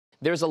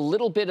there's a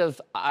little bit of,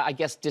 I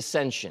guess,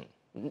 dissension,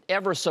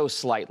 ever so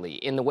slightly,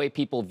 in the way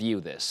people view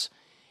this.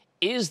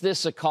 Is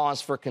this a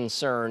cause for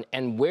concern,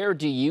 and where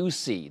do you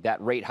see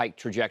that rate hike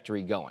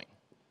trajectory going?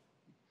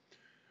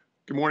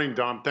 Good morning,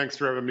 Dom. Thanks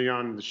for having me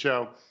on the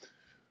show.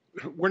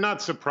 We're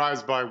not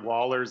surprised by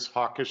Waller's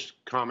hawkish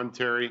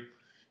commentary.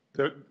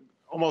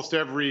 Almost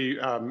every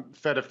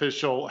Fed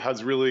official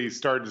has really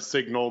started to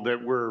signal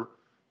that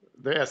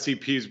the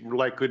SEP is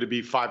likely to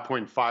be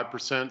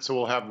 5.5%, so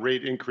we'll have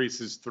rate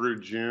increases through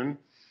June.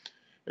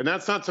 And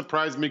that's not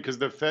surprising me because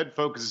the Fed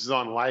focuses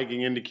on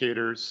lagging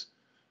indicators.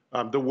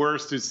 The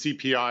worst is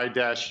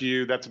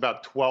CPI-U. That's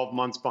about 12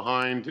 months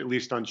behind, at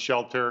least on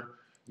shelter.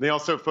 They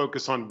also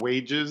focus on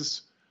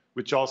wages,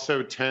 which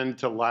also tend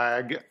to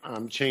lag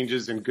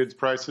changes in goods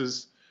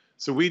prices.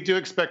 So we do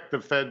expect the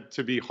Fed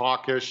to be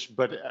hawkish,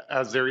 but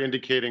as they're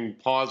indicating,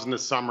 pause in the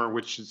summer,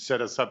 which should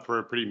set us up for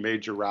a pretty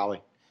major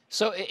rally.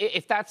 So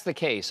if that's the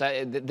case,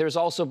 there's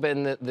also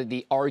been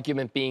the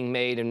argument being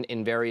made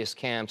in various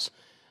camps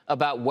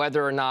about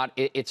whether or not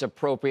it's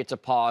appropriate to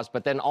pause,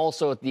 but then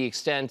also the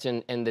extent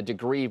and the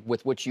degree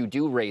with which you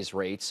do raise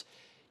rates.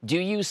 Do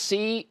you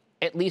see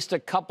at least a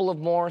couple of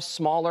more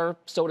smaller,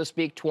 so to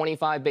speak,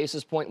 25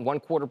 basis point,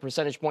 1/4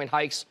 percentage point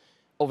hikes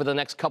over the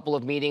next couple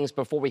of meetings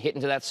before we hit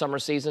into that summer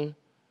season?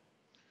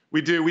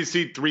 We do. We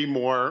see 3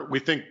 more. We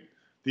think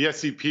the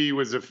SEP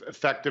was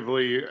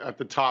effectively at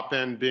the top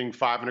end being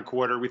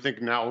 5.25. We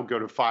think now we'll go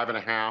to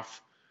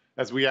 5.5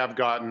 as we have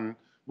gotten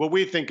what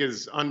we think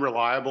is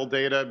unreliable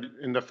data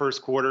in the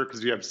first quarter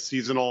because you have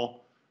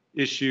seasonal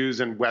issues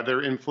and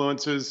weather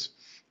influences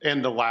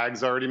and the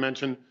lags already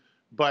mentioned.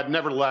 But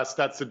nevertheless,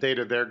 that's the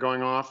data they're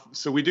going off.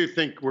 So we do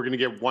think we're going to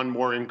get one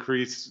more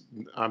increase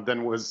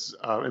than was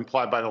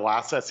implied by the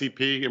last SEP,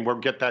 and we'll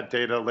get that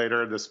data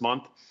later this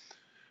month.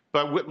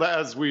 But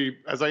as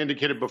I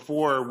indicated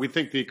before, we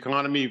think the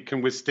economy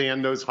can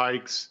withstand those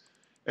hikes,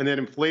 and that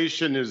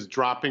inflation is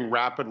dropping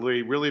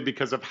rapidly, really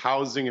because of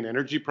housing and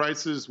energy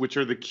prices, which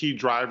are the key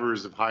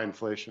drivers of high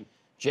inflation.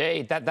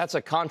 Jay, that's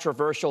a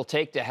controversial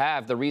take to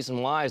have. The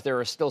reason why is there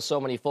are still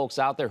so many folks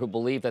out there who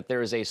believe that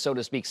there is a, so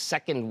to speak,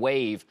 second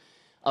wave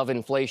of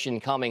inflation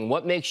coming.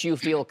 What makes you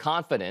feel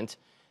confident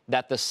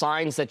that the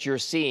signs that you're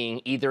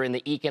seeing, either in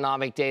the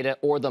economic data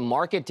or the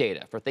market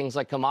data for things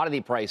like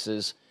commodity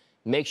prices,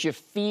 makes you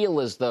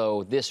feel as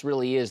though this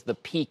really is the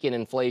peak in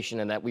inflation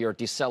and that we are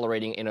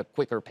decelerating in a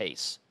quicker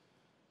pace?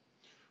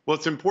 Well,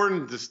 it's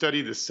important to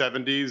study the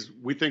 70s.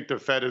 We think the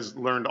Fed has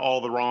learned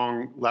all the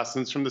wrong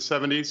lessons from the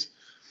 70s.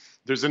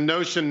 There's a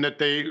notion that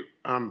they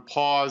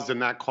paused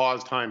and that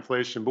caused high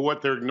inflation. But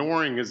what they're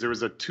ignoring is there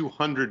was a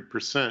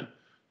 200%,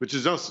 which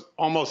is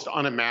almost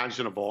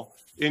unimaginable,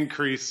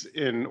 increase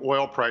in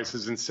oil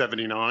prices in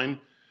 '79.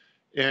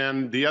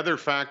 And the other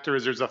factor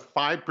is there's a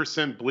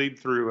 5% bleed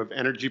through of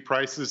energy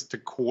prices to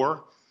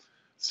core.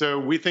 So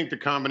we think the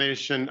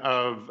combination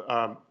of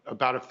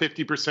about a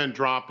 50%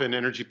 drop in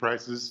energy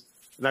prices,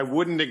 and I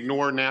wouldn't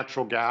ignore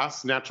natural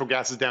gas. Natural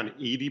gas is down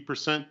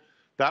 80%.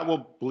 That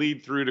will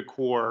bleed through to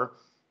core.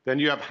 Then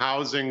you have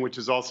housing, which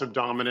is also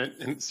dominant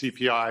in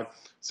CPI.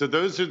 So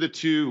those are the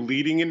 2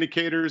 leading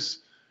indicators.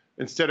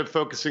 Instead of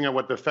focusing on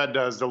what the Fed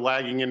does, the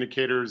lagging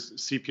indicators,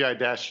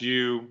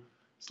 CPI-U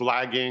is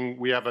lagging.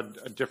 We have a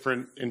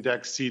different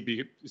index,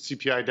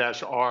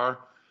 CPI-R,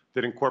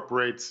 that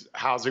incorporates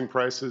housing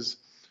prices.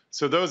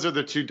 So those are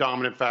the 2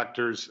 dominant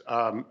factors,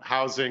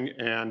 housing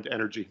and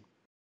energy.